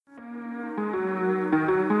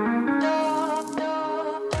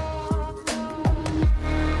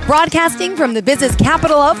Broadcasting from the business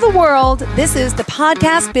capital of the world, this is the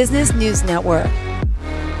Podcast Business News Network.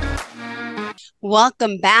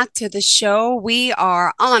 Welcome back to the show. We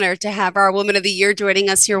are honored to have our Woman of the Year joining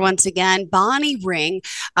us here once again, Bonnie Ring.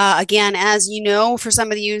 Again, as you know, for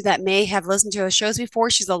some of you that may have listened to our shows before,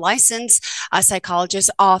 she's a licensed psychologist,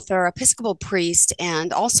 author, Episcopal priest,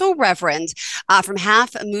 and also reverend from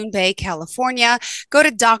Half Moon Bay, California. Go to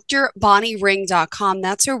drbonniering.com.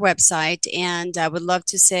 That's her website. And I would love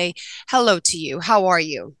to say hello to you. How are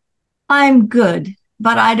you? I'm good,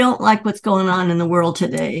 but I don't like what's going on in the world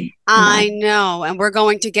today. I know, and we're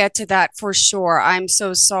going to get to that for sure. I'm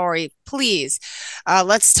so sorry. Please,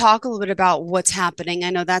 let's talk a little bit about what's happening. I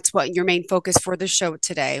know that's what your main focus for the show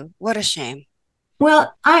today. What a shame.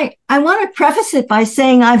 Well, I want to preface it by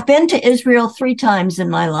saying I've been to Israel 3 times in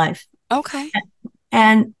my life. Okay.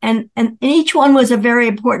 And each one was a very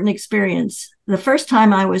important experience. The first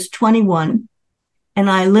time I was 21, and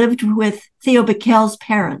I lived with Theo Bickel's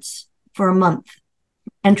parents for a month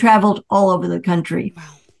and traveled all over the country. Wow.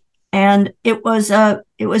 And it was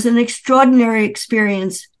an extraordinary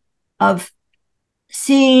experience of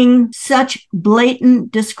seeing such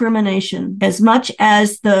blatant discrimination. As much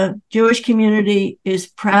as the Jewish community is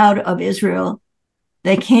proud of Israel,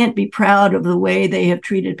 they can't be proud of the way they have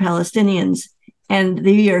treated Palestinians. And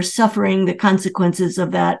they are suffering the consequences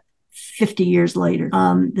of that 50 years later.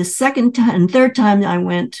 The second and third time I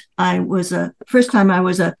went, first time I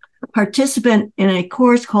was a participant in a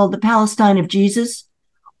course called the Palestine of Jesus,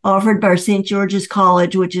 offered by St. George's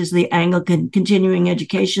College, which is the Anglican Continuing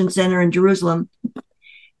Education Center in Jerusalem.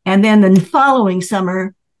 And then the following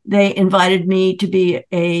summer, they invited me to be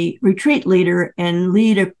a retreat leader and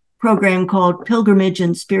lead a program called Pilgrimage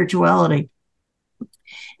and Spirituality.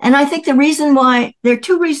 And I think there are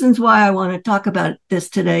 2 reasons why I want to talk about this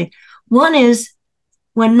today. One is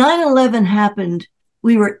when 9/11 happened,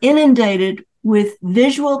 we were inundated with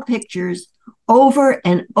visual pictures over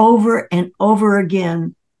and over and over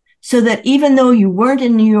again, so that even though you weren't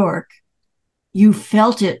in New York, you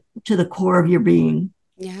felt it to the core of your being.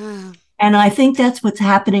 Yeah. And I think that's what's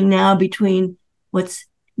happening now between what's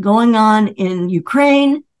going on in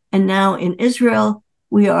Ukraine and now in Israel.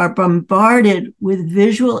 We are bombarded with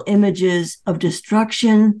visual images of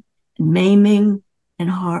destruction, maiming,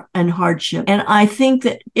 and hardship. And I think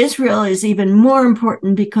that Israel is even more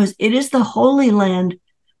important because it is the holy land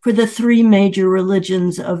for the 3 major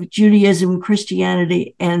religions of Judaism,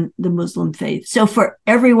 Christianity, and the Muslim faith. So for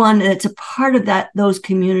everyone that's a part of those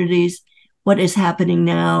communities, what is happening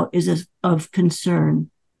now is of concern.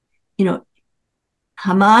 You know,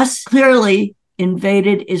 Hamas clearly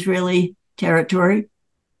invaded Israeli territory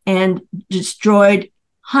and destroyed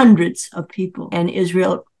hundreds of people. And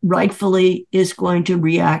Israel rightfully is going to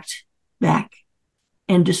react back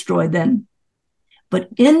and destroy them. But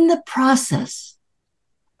in the process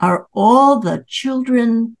are all the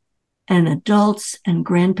children and adults and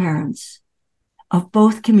grandparents of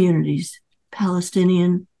both communities,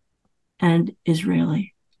 Palestinian and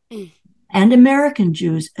Israeli, and American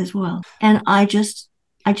Jews as well. And I just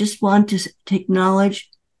want to acknowledge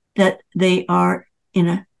that they are in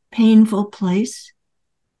a painful place,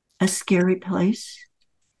 a scary place,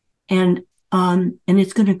 and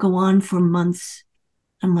it's going to go on for months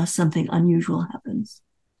unless something unusual happens.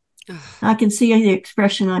 I can see the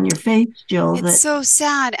expression on your face, Jill. It's so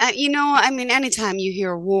sad. Anytime you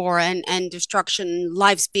hear war and destruction,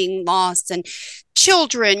 lives being lost, and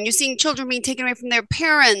children, you're seeing children being taken away from their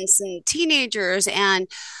parents and teenagers. And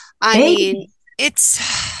it's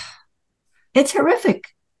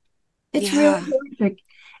horrific. It's really horrific.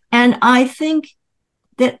 And I think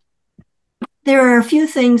that there are a few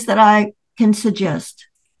things that I can suggest.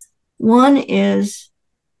 One is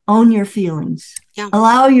own your feelings. Yeah.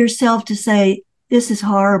 Allow yourself to say, this is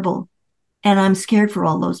horrible, and I'm scared for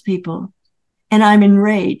all those people, and I'm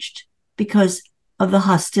enraged because of the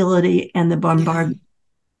hostility and the bombardment.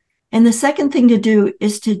 Yeah. And the second thing to do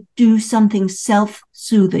is to do something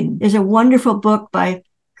self-soothing. There's a wonderful book by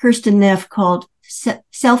Kirsten Neff called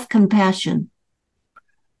Self-Compassion,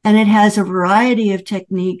 and it has a variety of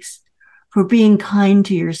techniques for being kind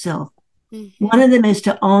to yourself. Mm-hmm. One of them is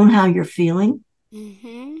to own how you're feeling.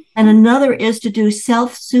 Mm-hmm. And another is to do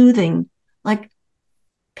self-soothing, like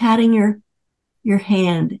patting your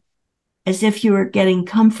hand as if you were getting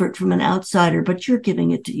comfort from an outsider, but you're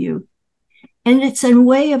giving it to you. And it's a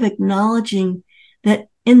way of acknowledging that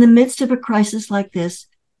in the midst of a crisis like this,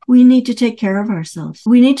 we need to take care of ourselves.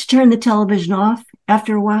 We need to turn the television off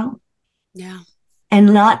after a while. Yeah.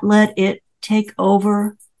 And not let it take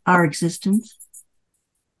over our existence.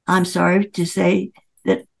 I'm sorry to say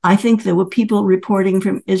that I think that what people reporting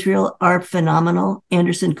from Israel are phenomenal.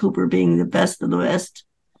 Anderson Cooper being the best of the best.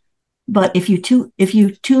 But if you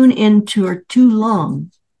tune into her too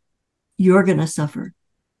long, you're going to suffer.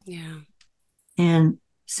 Yeah. And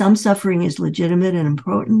some suffering is legitimate and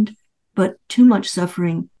important, but too much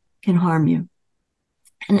suffering can harm you.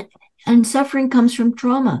 And suffering comes from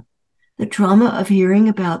trauma. The trauma of hearing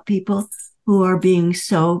about people who are being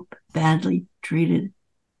so badly treated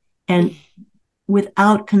and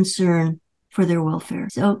without concern for their welfare.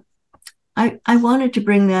 So I wanted to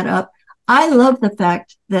bring that up. I love the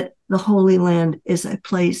fact that the Holy Land is a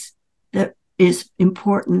place that is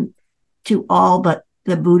important to all but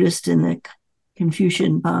the Buddhist and the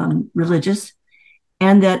Confucian religious,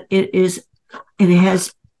 and that it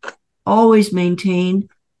has always maintained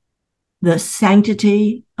the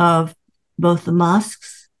sanctity of both the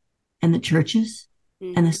mosques and the churches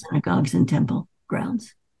and the synagogues and temple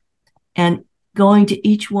grounds. And going to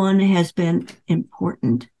each one has been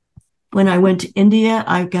important. When I went to India,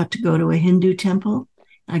 I got to go to a Hindu temple.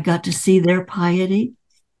 I got to see their piety.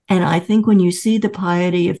 And I think when you see the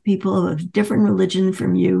piety of people of different religion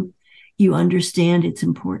from you, you understand its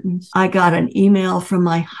importance. I got an email from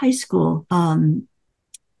my high school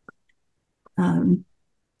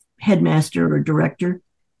headmaster or director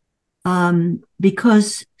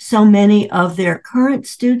because so many of their current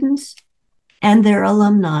students and their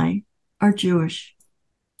alumni are Jewish.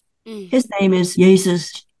 His name is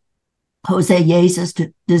Jose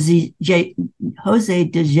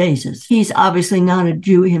de Jesus. He's obviously not a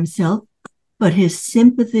Jew himself, but his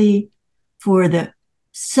sympathy for the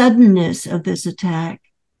suddenness of this attack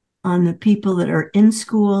on the people that are in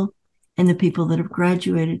school and the people that have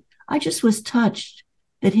graduated. I just was touched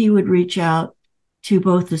that he would reach out to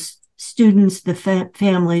both the students, the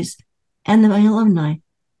families, and the alumni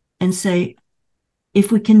and say,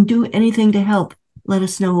 if we can do anything to help, let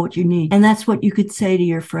us know what you need. And that's what you could say to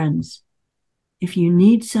your friends. If you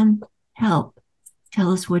need some help,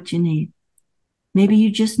 tell us what you need. Maybe you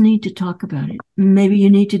just need to talk about it. Maybe you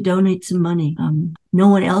need to donate some money. No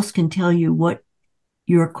one else can tell you what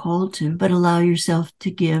you're called to, but allow yourself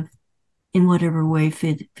to give in whatever way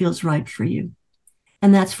feels right for you.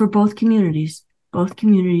 And that's for both communities. Both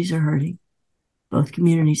communities are hurting. Both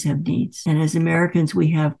communities have needs. And as Americans,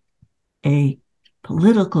 we have a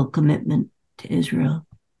political commitment to Israel.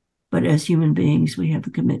 But as human beings, we have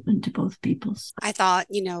a commitment to both peoples. I thought,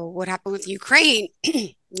 what happened with Ukraine,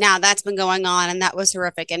 now that's been going on and that was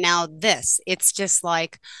horrific. And now this, it's just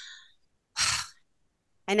like,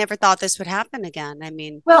 I never thought this would happen again. I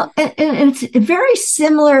mean, well, and it's very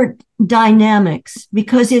similar dynamics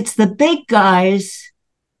because it's the big guys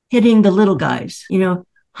hitting the little guys.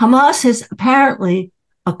 Hamas has apparently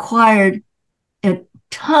acquired a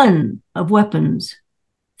ton of weapons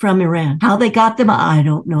from Iran. How they got them, I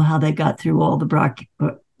don't know how they got through all the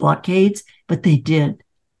blockades, but they did.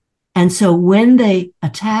 And so when they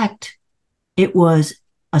attacked, it was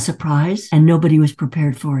a surprise and nobody was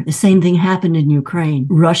prepared for it. The same thing happened in Ukraine.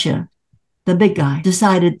 Russia, the big guy,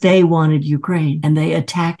 decided they wanted Ukraine and they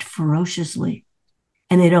attacked ferociously.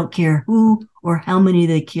 And they don't care who or how many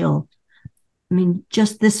they kill. I mean,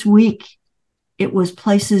 just this week, it was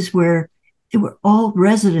places where they were all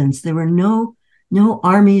residents. There were no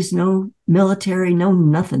armies, no military, no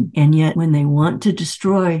nothing. And yet when they want to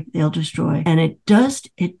destroy, they'll destroy. And it does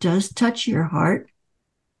touch your heart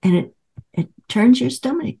and it turns your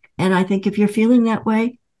stomach. And I think if you're feeling that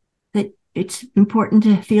way, that it's important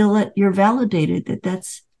to feel that you're validated,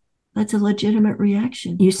 that's a legitimate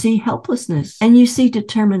reaction. You see helplessness and you see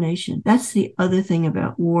determination. That's the other thing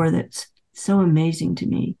about war that's so amazing to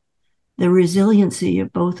me. The resiliency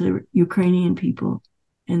of both the Ukrainian people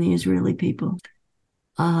and the Israeli people.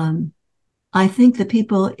 I think the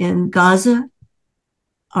people in Gaza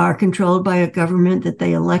are controlled by a government that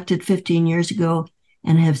they elected 15 years ago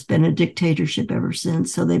and has been a dictatorship ever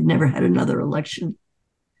since. So they've never had another election.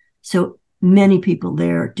 So many people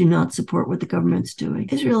there do not support what the government's doing.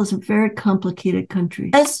 Israel is a very complicated country,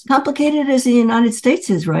 as complicated as the United States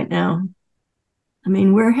is right now. I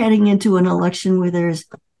mean, we're heading into an election where there's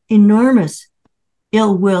enormous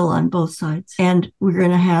ill will on both sides. And we're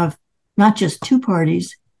going to have not just two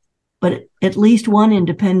parties, but at least one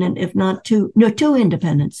independent, if not two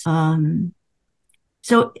independents.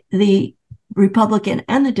 So the Republican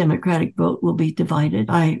and the Democratic vote will be divided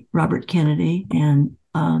by Robert Kennedy and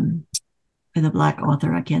the Black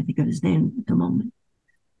author, I can't think of his name at the moment,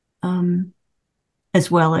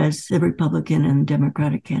 as well as the Republican and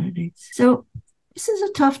Democratic candidates. So this is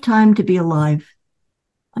a tough time to be alive.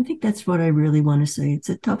 I think that's what I really want to say. It's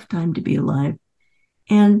a tough time to be alive.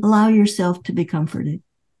 And allow yourself to be comforted.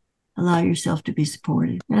 allow yourself to be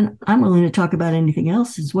supported. And I'm willing to talk about anything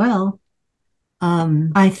else as well.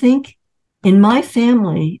 I think in my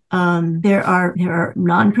family, there are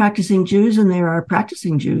non-practicing Jews and there are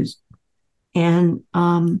practicing Jews. And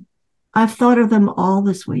I've thought of them all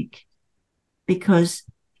this week because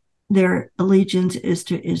their allegiance is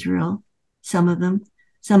to Israel. Some of them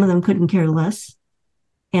couldn't care less.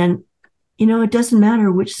 And, it doesn't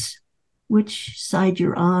matter which side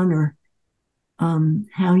you're on or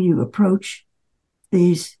how you approach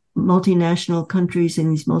these multinational countries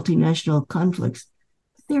and these multinational conflicts.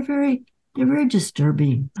 They're very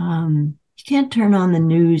disturbing. You can't turn on the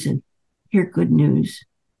news and hear good news.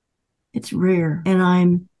 It's rare.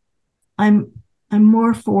 And I'm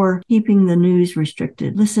more for keeping the news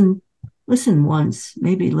restricted. Listen once,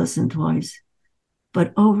 maybe listen twice,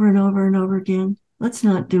 but over and over and over again. Let's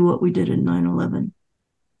not do what we did in 9/11,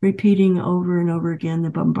 repeating over and over again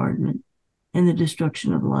the bombardment and the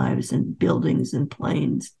destruction of lives and buildings and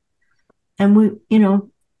planes. And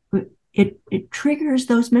it triggers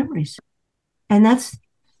those memories. And that's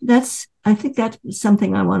I think that's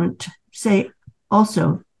something I wanted to say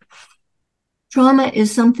also. Trauma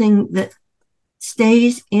is something that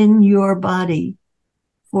stays in your body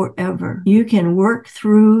forever. You can work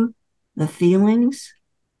through the feelings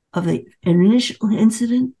of the initial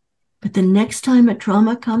incident, but the next time a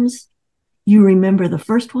trauma comes, you remember the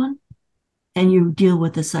first one and you deal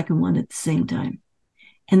with the second one at the same time.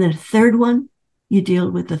 And the third one, you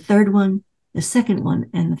deal with the third one, the second one,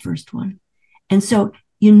 and the first one. And so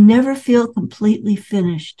you never feel completely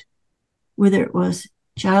finished, whether it was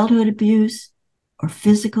childhood abuse or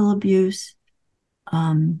physical abuse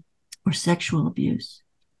or sexual abuse.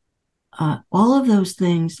 All of those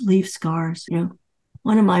things leave scars.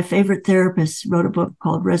 One of my favorite therapists wrote a book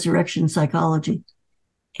called Resurrection Psychology.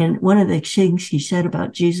 And one of the things he said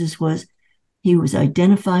about Jesus was he was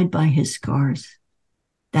identified by his scars.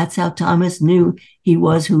 That's how Thomas knew he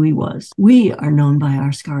was who he was. We are known by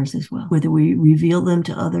our scars as well, whether we reveal them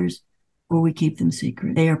to others or we keep them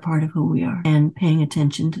secret. They are part of who we are, and paying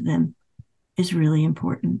attention to them is really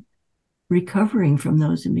important. Recovering from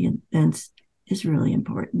those events is really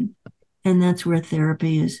important. And that's where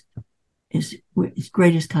therapy is its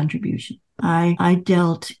greatest contribution. I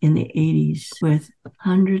dealt in the 80s with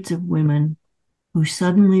hundreds of women who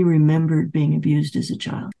suddenly remembered being abused as a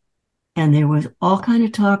child. And there was all kind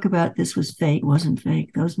of talk about this was fake. It wasn't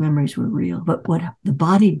fake. Those memories were real. But what the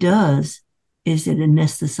body does is it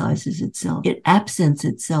anesthetizes itself. It absents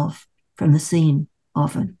itself from the scene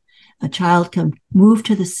often. A child can move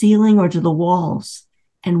to the ceiling or to the walls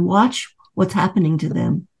and watch what's happening to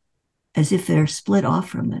them as if they're split off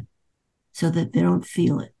from it so that they don't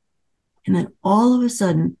feel it. And then all of a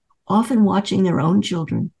sudden, often watching their own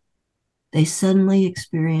children, they suddenly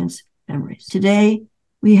experience memories. Today,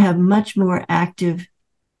 we have much more active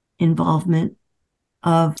involvement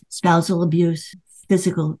of spousal abuse,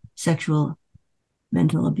 physical, sexual,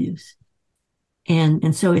 mental abuse.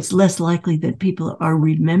 And so it's less likely that people are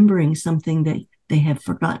remembering something that they have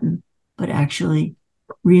forgotten, but actually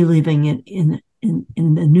reliving it in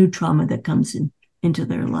the new trauma that comes into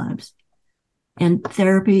their lives. And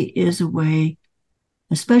therapy is a way,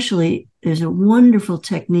 especially there's a wonderful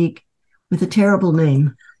technique with a terrible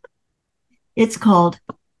name. It's called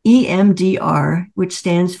EMDR, which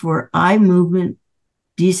stands for eye movement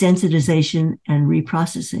desensitization and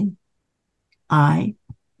reprocessing. Eye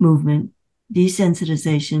movement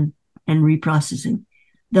desensitization and reprocessing.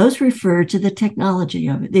 Those refer to the technology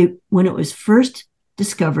of it. When it was first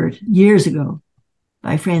discovered years ago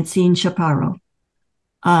by Francine Shapiro,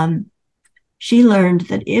 she learned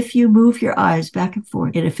that if you move your eyes back and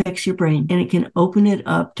forth, it affects your brain and it can open it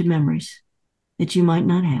up to memories that you might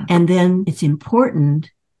not have. And then it's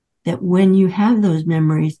important that when you have those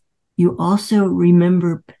memories, you also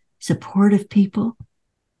remember supportive people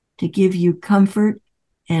to give you comfort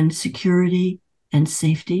and security and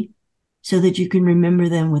safety so that you can remember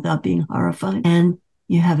them without being horrified. And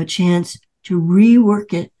you have a chance to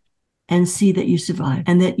rework it and see that you survived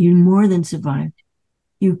and that you more than survived.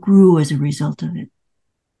 You grew as a result of it.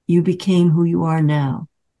 You became who you are now,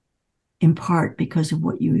 in part because of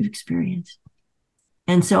what you've experienced.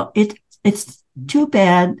 And so it's too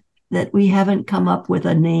bad that we haven't come up with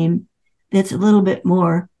a name that's a little bit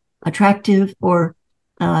more attractive or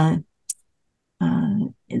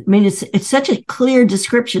it's such a clear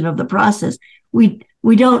description of the process. We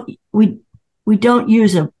don't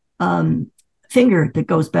use a finger that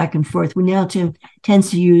goes back and forth. We now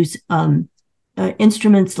tends to use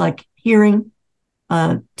instruments like hearing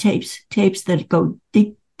tapes that go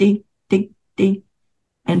ding ding ding ding,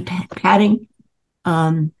 and patting.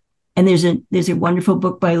 And there's a wonderful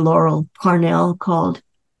book by Laurel Parnell called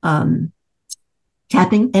Tapping,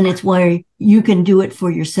 and it's where you can do it for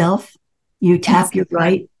yourself. You tap your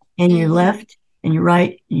right and your left, and your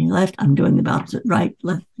right and your left. I'm doing the opposite: right,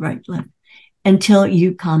 left, until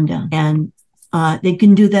you calm down. And they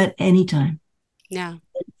can do that anytime. Yeah.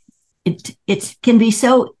 It can be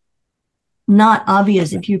so not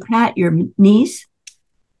obvious. If you pat your knees,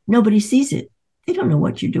 nobody sees it. They don't know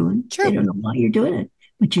what you're doing. True. They don't know why you're doing it,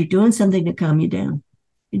 but you're doing something to calm you down.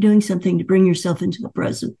 You're doing something to bring yourself into the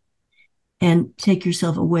present and take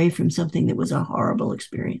yourself away from something that was a horrible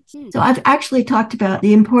experience. So I've actually talked about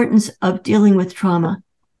the importance of dealing with trauma,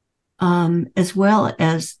 as well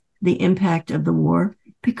as the impact of the war,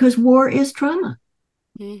 because war is trauma.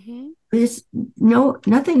 There's no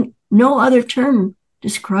other term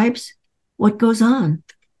describes what goes on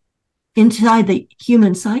inside the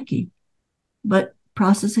human psyche, but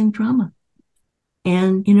processing trauma.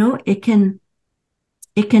 And,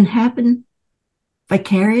 it can happen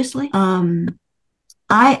vicariously.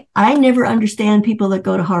 I never understand people that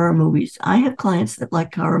go to horror movies. I have clients that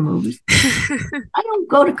like horror movies. I don't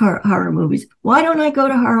go to horror movies. Why don't I go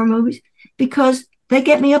to horror movies? Because they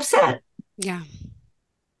get me upset. Yeah.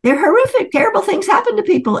 They're horrific. Terrible things happen to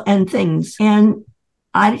people and things. And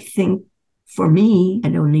I think for me, I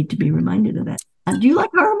don't need to be reminded of that. Do you like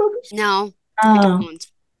horror movies? No, I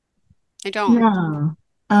don't.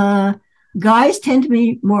 No. Guys tend to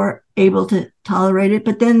be more able to tolerate it,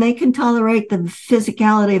 but then they can tolerate the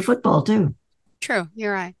physicality of football too. True,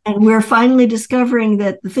 you're right. And we're finally discovering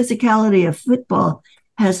that the physicality of football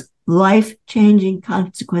has life-changing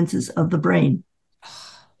consequences of the brain.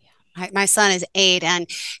 My son is 8 and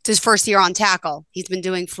it's his first year on tackle. He's been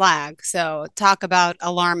doing flag. So talk about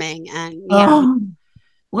alarming. And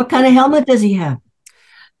what kind of helmet does he have?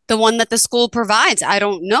 The one that the school provides. I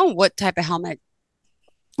don't know what type of helmet.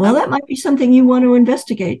 Well, that might be something you want to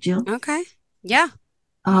investigate, Jill. Okay. Yeah.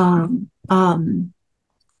 I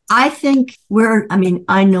think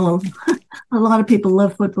I know a lot of people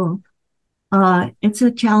love football. It's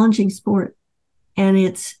a challenging sport and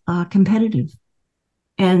it's competitive.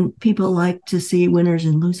 And people like to see winners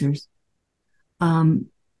and losers.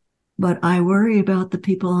 But I worry about the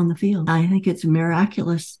people on the field. I think it's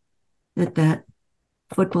miraculous that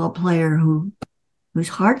football player whose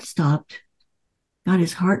heart stopped got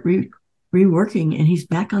his heart reworking and he's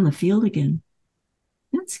back on the field again.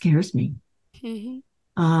 That scares me.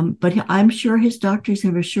 But I'm sure his doctors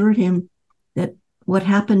have assured him that what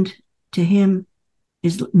happened to him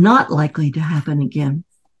is not likely to happen again.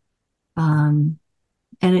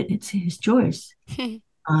 And it's his choice.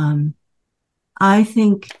 I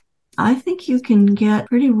think you can get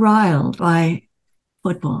pretty riled by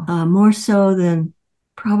football, more so than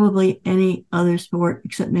probably any other sport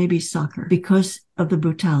except maybe soccer because of the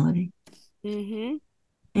brutality. And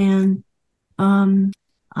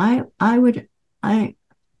I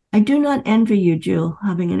do not envy you, Jill,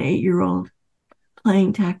 having an 8-year-old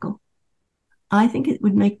playing tackle. I think it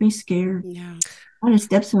would make me scared. Yeah. I had a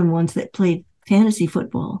stepson once that played fantasy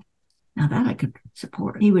football. Now that I could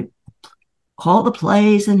support. He would call the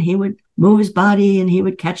plays and he would move his body and he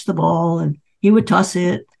would catch the ball and he would toss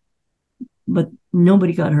it, but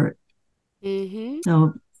nobody got hurt.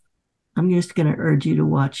 So I'm just going to urge you to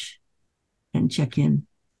watch and check in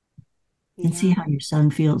and see how your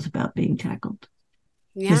son feels about being tackled.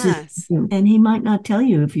 Yes. And he might not tell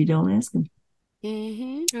you if you don't ask him.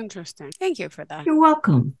 Interesting. Thank you for that. You're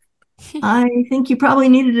welcome. I think you probably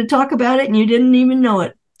needed to talk about it and you didn't even know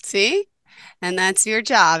it. See? And that's your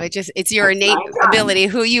job. It's your innate ability,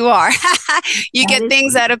 who you are. You get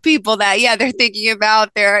things out of people that, they're thinking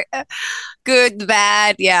about their good, the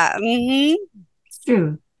bad. Yeah. It's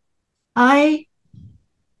true. I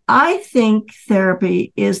think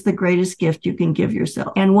therapy is the greatest gift you can give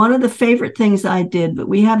yourself. And one of the favorite things I did, but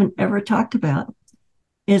we haven't ever talked about,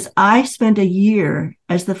 is I spent a year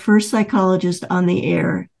as the first psychologist on the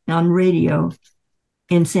air, on radio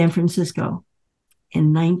in San Francisco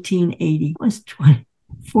in 1980. It was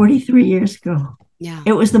 43 years ago. Yeah.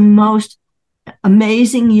 It was the most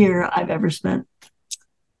amazing year I've ever spent.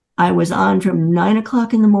 I was on from 9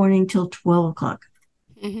 o'clock in the morning till 12 o'clock.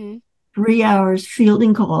 3 hours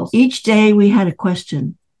fielding calls. Each day we had a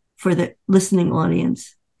question for the listening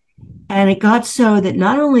audience. And it got so that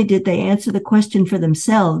not only did they answer the question for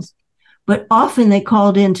themselves, but often they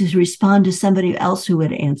called in to respond to somebody else who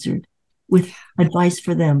had answered with advice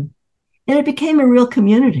for them. And it became a real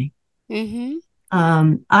community.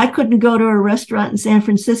 I couldn't go to a restaurant in San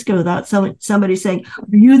Francisco without somebody saying, "Are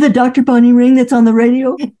you the Dr. Bonnie Ring that's on the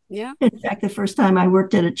radio?" Yeah. In fact, the first time I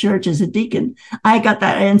worked at a church as a deacon, I got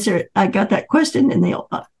that answer. I got that question in the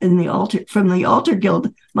altar from the altar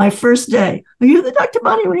guild my first day. "Are you the Dr.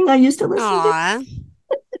 Bonnie Ring I used to listen to?"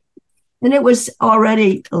 And it was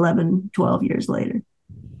already 11, 12 years later.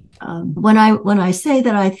 When I say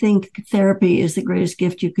that I think therapy is the greatest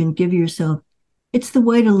gift you can give yourself, it's the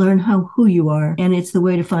way to learn who you are, and it's the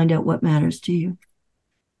way to find out what matters to you.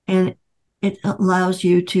 And it allows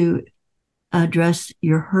you to address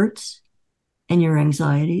your hurts and your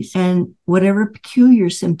anxieties and whatever peculiar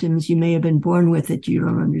symptoms you may have been born with that you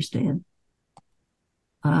don't understand.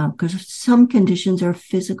 Because some conditions are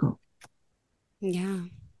physical. Yeah.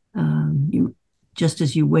 You just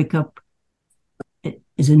as you wake up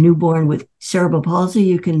as a newborn with cerebral palsy,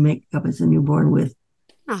 you can wake up as a newborn with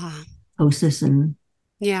psychosis and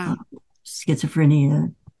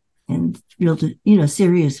schizophrenia and real,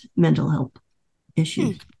 serious mental health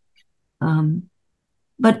issues.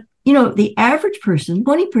 But the average person,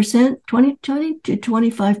 20 to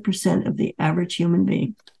 25% of the average human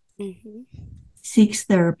being seeks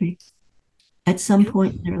therapy at some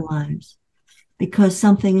point in their lives because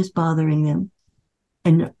something is bothering them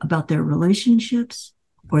and about their relationships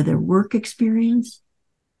or their work experience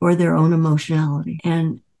or their own emotionality.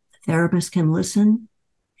 And therapists can listen,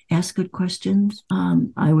 ask good questions.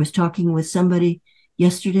 I was talking with somebody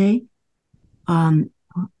yesterday,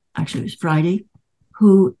 actually it was Friday,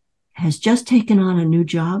 who has just taken on a new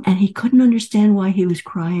job and he couldn't understand why he was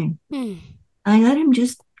crying. I let him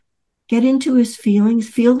just get into his feelings,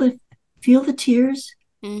 feel the tears.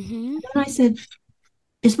 And I said,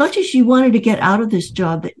 as much as you wanted to get out of this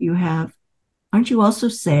job that you have, aren't you also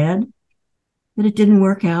sad that it didn't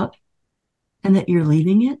work out and that you're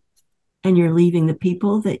leaving it and you're leaving the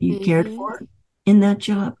people that you cared for in that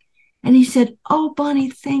job? And he said, "Oh,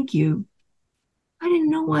 Bonnie, thank you. I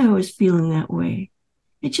didn't know why I was feeling that way.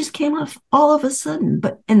 It just came off all of a sudden."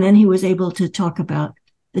 And then he was able to talk about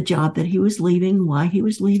the job that he was leaving, why he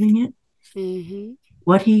was leaving it,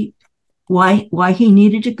 why he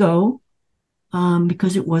needed to go,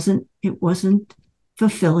 because it wasn't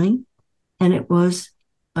fulfilling, and it was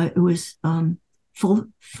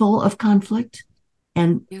full of conflict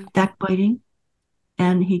and backbiting,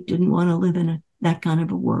 and he didn't want to live in that kind of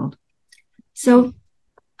a world. So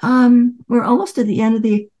we're almost at the end of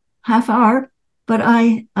the half hour, but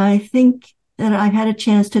I think that I've had a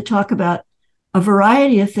chance to talk about a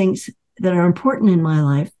variety of things that are important in my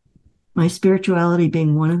life, my spirituality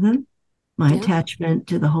being one of them, my attachment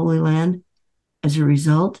to the Holy Land as a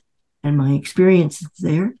result, and my experiences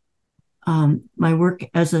there, my work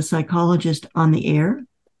as a psychologist on the air,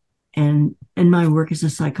 and my work as a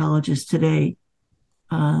psychologist today,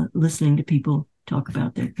 listening to people talk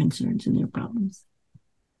about their concerns and their problems.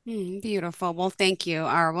 Beautiful. Well, thank you.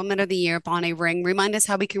 Our Woman of the Year, Bonnie Ring. Remind us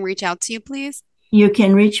how we can reach out to you, please. You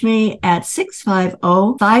can reach me at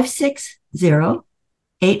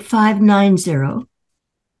 650-560-8590.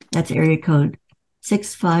 That's area code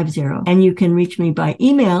 650. And you can reach me by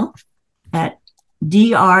email at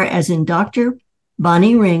Dr. as in Dr.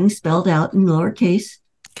 Bonnie Ring, spelled out in lowercase,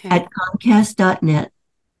 at Comcast.net.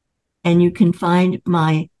 And you can find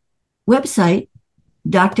my website,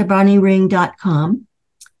 drbonniering.com,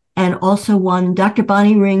 and also one, Dr.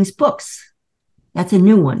 Bonnie Ring's books. That's a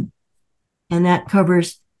new one. And that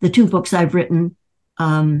covers the two books I've written,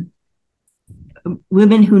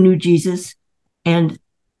 Women Who Knew Jesus, and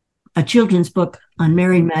a children's book on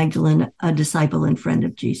Mary Magdalene, a disciple and friend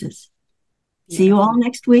of Jesus. See you all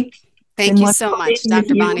next week. Thank you so much,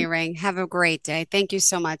 Dr. Bonnie Ring. Have a great day. Thank you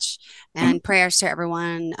so much. And prayers to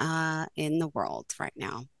everyone in the world right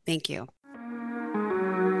now. Thank you.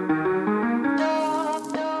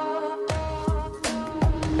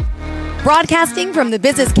 Broadcasting from the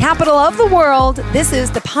business capital of the world, this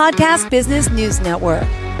is the Podcast Business News Network.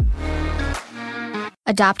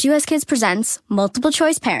 Adopt US Kids presents Multiple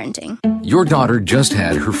Choice Parenting. Your daughter just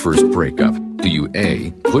had her first breakup. Do you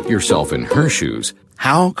A, put yourself in her shoes?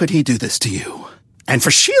 How could he do this to you? And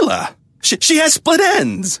for Sheila, she has split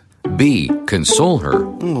ends. B, console her.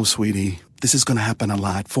 Oh, sweetie, this is going to happen a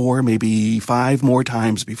lot. 4, maybe 5 more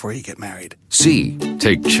times before you get married. C,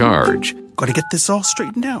 take charge. Got to get this all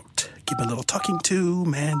straightened out. Give a little talking to,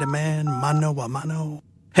 man to man, mano a mano.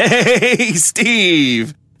 Hey,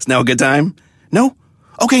 Steve! Is now a good time? No?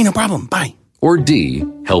 Okay, no problem. Bye. Or D,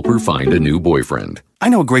 help her find a new boyfriend. I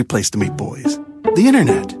know a great place to meet boys. The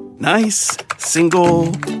internet. Nice,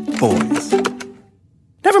 single boys.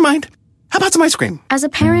 Never mind. How about some ice cream? As a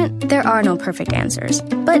parent, there are no perfect answers.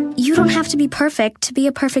 But you don't have to be perfect to be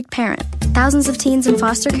a perfect parent. thousands of teens in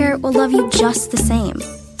foster care will love you just the same.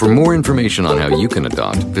 For more information on how you can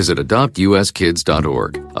adopt, visit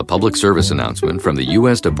adoptuskids.org. A public service announcement from the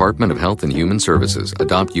U.S. Department of Health and Human Services,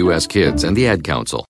 Adopt U.S. Kids, and the Ad Council.